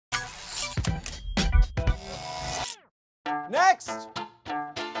Next!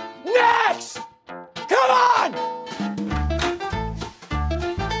 Next! Come on!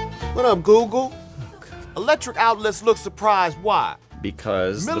 What up, Google? Electric outlets look surprised. Why?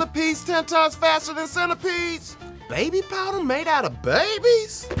 Because Millipedes 10 times faster than centipedes? Baby powder made out of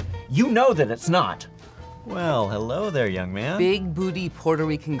babies? you know that it's not. Well, hello there, young man. Big booty Puerto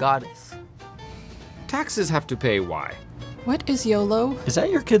Rican goddess. Taxes have to pay, why? What is YOLO? Is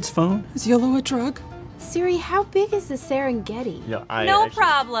that your kid's phone? Is YOLO a drug? Siri, how big is the Serengeti? Yeah, No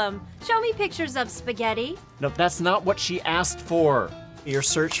problem. Show me pictures of spaghetti. No, that's not what she asked for. Your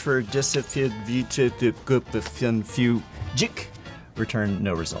search for disfig returned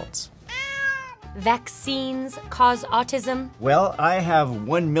no results. Vaccines cause autism. Well, I have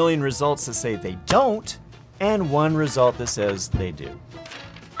 1 million results that say they don't, and 1 result that says they do.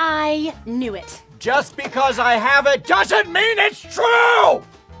 I knew it. Just because I have it doesn't mean it's true!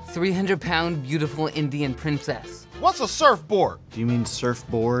 300-pound beautiful Indian princess. What's a surfboard? Do you mean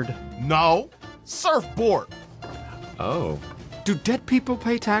surfboard? No, surfboard. Oh. Do dead people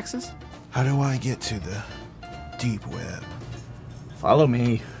pay taxes? How do I get to the deep web? Follow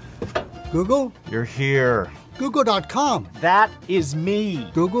me. Google? You're here. Google.com. That is me.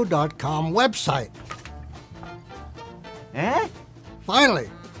 Google.com website. Eh? Finally.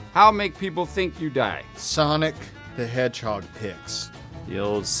 How make people think you die? Sonic the Hedgehog pics. The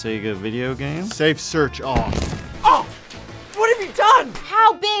old Sega video game? Safe search off. Oh! What have you done?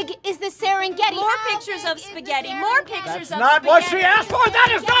 How big is the Serengeti? More How pictures big of is the spaghetti. More Serengeti? pictures of Not spaghetti. what she asked for!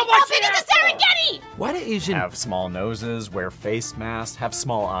 That is not what she How big is asked the for! Serengeti? Why do Asian Have small noses, wear face masks, have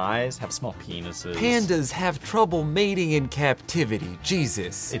small eyes, have small penises. pandas have trouble mating in captivity?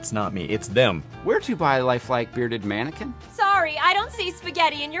 Jesus. It's not me, it's them. Where'd you buy a lifelike bearded mannequin? Sorry, I don't see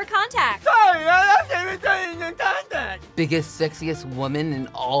spaghetti in your contacts. biggest, sexiest woman in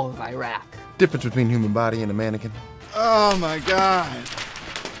all of Iraq? Difference between human body and a mannequin. Oh my God.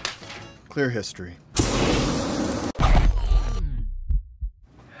 Clear history.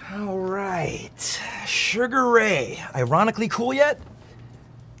 All right. Sugar Ray. Ironically cool yet?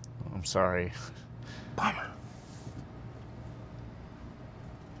 I'm sorry. Bummer.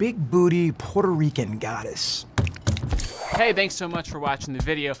 Big booty Puerto Rican goddess. Hey, thanks so much for watching the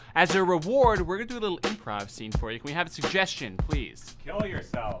video. As a reward, we're gonna do a little improv scene for you. Can we have a suggestion, please? Kill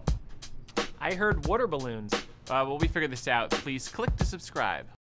yourself. I heard water balloons. Well, we figured this out. Please click to subscribe.